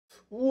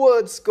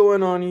What's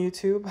going on,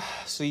 YouTube?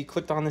 So you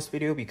clicked on this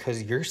video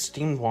because your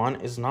steamed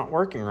wand is not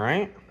working,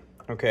 right?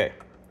 Okay,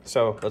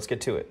 so let's get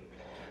to it.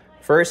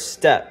 First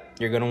step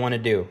you're going to want to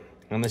do,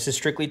 and this is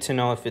strictly to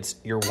know if it's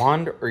your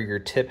wand or your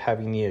tip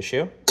having the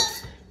issue,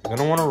 you're going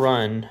to want to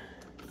run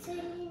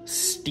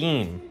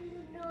steam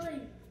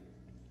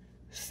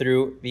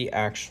through the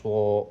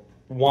actual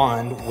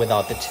wand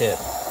without the tip.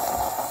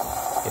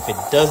 If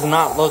it does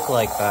not look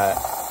like that,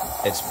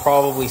 it's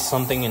probably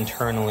something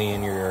internally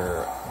in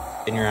your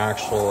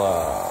actual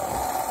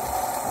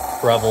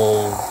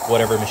Breville,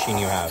 whatever machine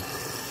you have.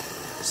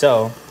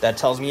 So that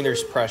tells me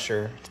there's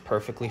pressure. It's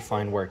perfectly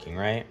fine working,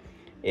 right?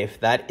 If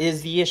that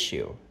is the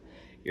issue,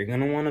 you're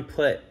gonna want to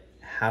put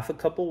half a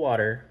cup of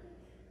water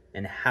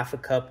and half a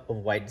cup of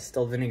white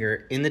distilled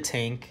vinegar in the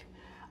tank.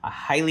 I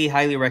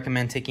highly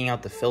recommend taking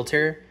out the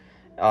filter.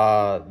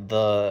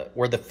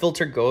 Where the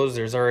filter goes,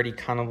 there's already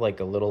kind of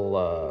like a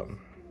little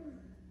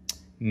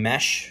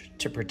mesh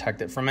to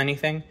protect it from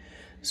anything.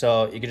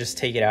 So you could just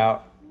take it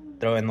out,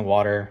 throw it in the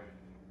water,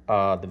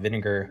 the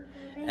vinegar,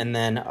 and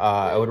then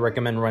I would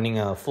recommend running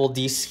a full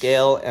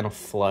descale and a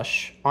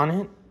flush on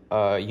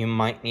it. You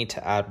might need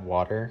to add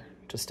water,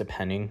 just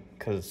depending,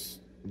 because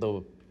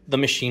the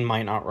machine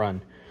might not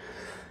run.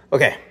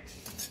 Okay,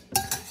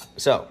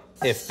 so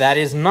if that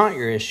is not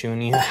your issue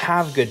and you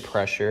have good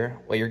pressure,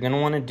 what you're going to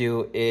want to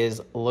do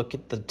is look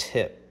at the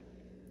tip.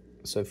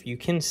 So if you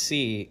can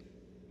see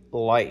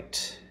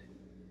light,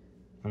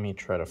 let me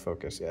try to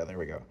focus. Yeah, there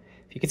we go.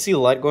 If you can see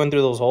light going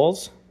through those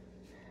holes,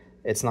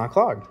 it's not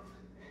clogged.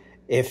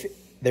 If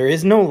there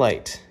is no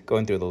light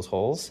going through those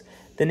holes,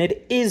 then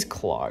it is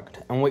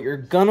clogged. And what you're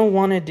gonna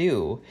wanna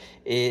do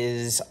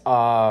is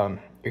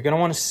you're gonna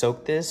wanna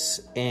soak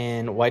this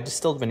in white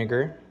distilled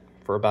vinegar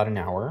for about an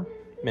hour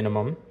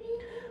minimum.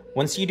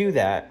 Once you do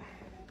that,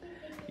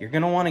 you're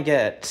gonna wanna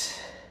get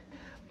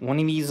one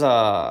of these,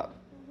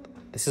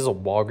 this is a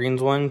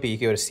Walgreens one, but you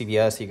go to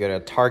CVS, you go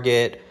to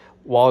Target,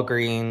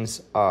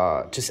 Walgreens,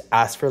 just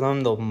ask for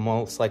them. They'll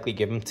most likely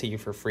give them to you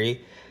for free.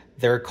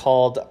 They're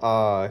called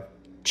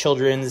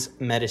children's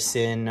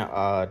medicine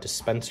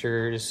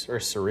dispensers or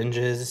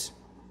syringes.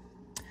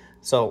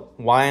 So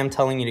why I'm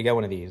telling you to get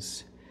one of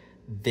these,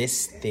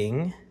 this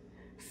thing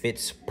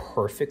fits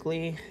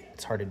perfectly.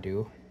 It's hard to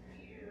do,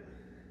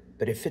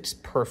 but it fits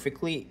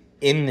perfectly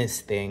in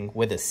this thing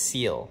with a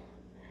seal.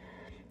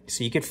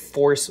 So you could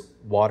force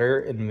water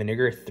and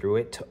vinegar through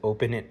it to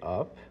open it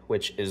up,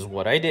 which is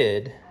what I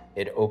did.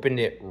 It opened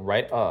it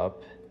right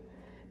up,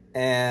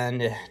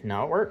 and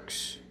now it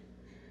works.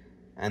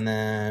 And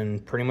then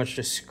pretty much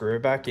just screw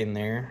it back in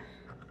there.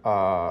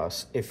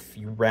 If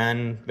you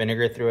ran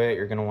vinegar through it,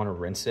 you're gonna want to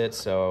rinse it.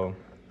 So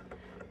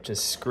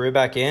just screw it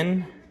back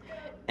in,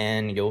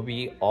 and you'll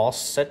be all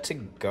set to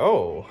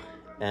go.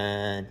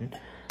 And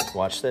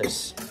watch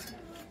this.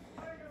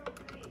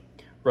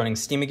 Running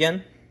steam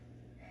again.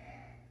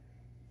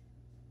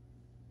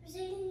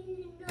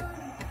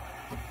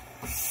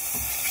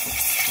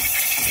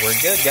 We're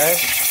good, guys.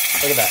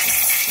 Look at that.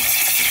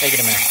 Make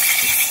it a mess.